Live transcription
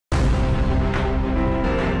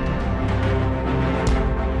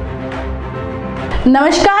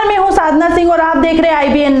नमस्कार, मैं हूं साधना सिंह और आप देख रहे हैं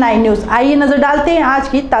IBN9 न्यूज। आइए नजर डालते हैं आज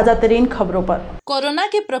की ताजा तरीन खबरों पर। कोरोना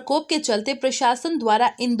के प्रकोप के चलते प्रशासन द्वारा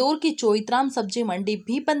इंदौर की चोइत्राम सब्जी मंडी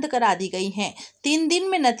भी बंद करा दी गई है। 3 दिन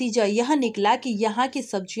में नतीजा यह निकला कि यहाँ की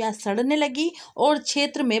सब्जियां सड़ने लगी और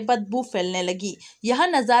क्षेत्र में बदबू फैलने लगी। यह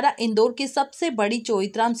नजारा इंदौर की सबसे बड़ी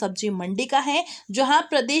चोइत्राम सब्जी मंडी का है, जहाँ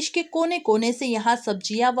प्रदेश के कोने कोने से यहाँ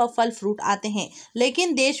सब्जियां व फल फ्रूट आते हैं।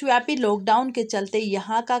 लेकिन देशव्यापी लॉकडाउन के चलते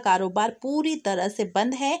यहाँ का कारोबार पूरी तरह से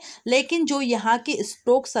बंद है। लेकिन जो यहाँ की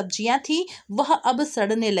स्टॉक सब्जियां थी वह अब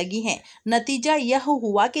सड़ने लगी हैं। नतीजा यह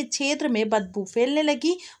हुआ कि क्षेत्र में बदबू फैलने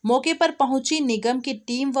लगी। मौके पर पहुंची निगम की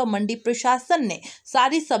टीम व मंडी प्रशासन ने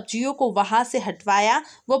सारी सब्जियों को वहां से हटवाया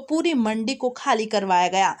व पूरी मंडी को खाली करवाया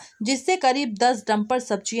गया, जिससे करीब 10 डंपर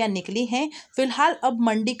सब्जियां निकली हैं। फिलहाल अब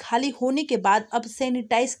मंडी खाली होने के बाद अब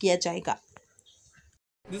सैनिटाइज किया जाएगा।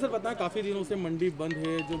 जी सर, बताएं, काफ़ी दिनों से मंडी बंद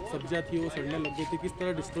है, जो सब्जियां थी वो सड़ने लग गई थी, किस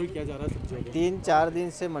तरह डिस्ट्रॉय किया जा रहा है सब्जियों को? 3-4 दिन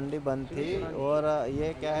से मंडी बंद थी और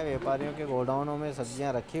ये क्या है, व्यापारियों के गोडाउनों में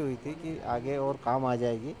सब्जियां रखी हुई थी कि आगे और काम आ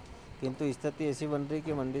जाएगी, किंतु स्थिति ऐसी बन रही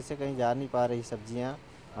कि मंडी से कहीं जा नहीं पा रही, सब्जियां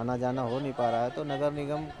आना जाना हो नहीं पा रहा है। तो नगर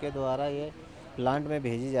निगम के द्वारा ये प्लांट में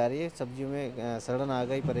भेजी जा रही है। सब्जियों में सड़न आ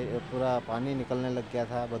गई, पूरा पानी निकलने लग गया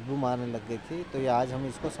था, बदबू मारने लग गई थी। तो ये आज हम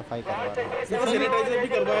इसको सफाई करवा रहे हैं। सैनिटाइजर भी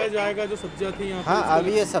करवाया जाएगा जो सब्जियां थी यहाँ? हाँ,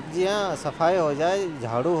 अभी ये सब्जियां सफाई हो जाए,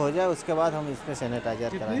 झाड़ू हो जाए, उसके बाद हम इसमें सैनिटाइजर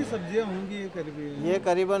कराएंगे। कितनी सब्जियां होंगी ये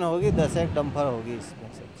करीबन होगी 10-1 डंपर होगी इसमें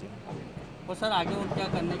सब्जी। और सर आगे और क्या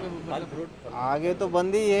करने के? आगे तो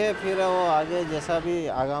बंद ही है, फिर वो आगे जैसा भी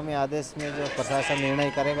आगामी आदेश में जो प्रशासन निर्णय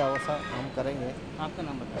करेगा वैसा हम करेंगे। आपका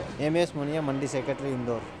नाम बताइए। MS मुनिया, मंडी सेक्रेटरी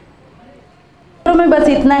इंदौर। में बस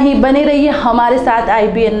इतना ही। बने रहिए हमारे साथ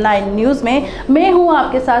IBN9 न्यूज में। मैं हूं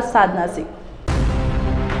आपके साथ साधना सिंह।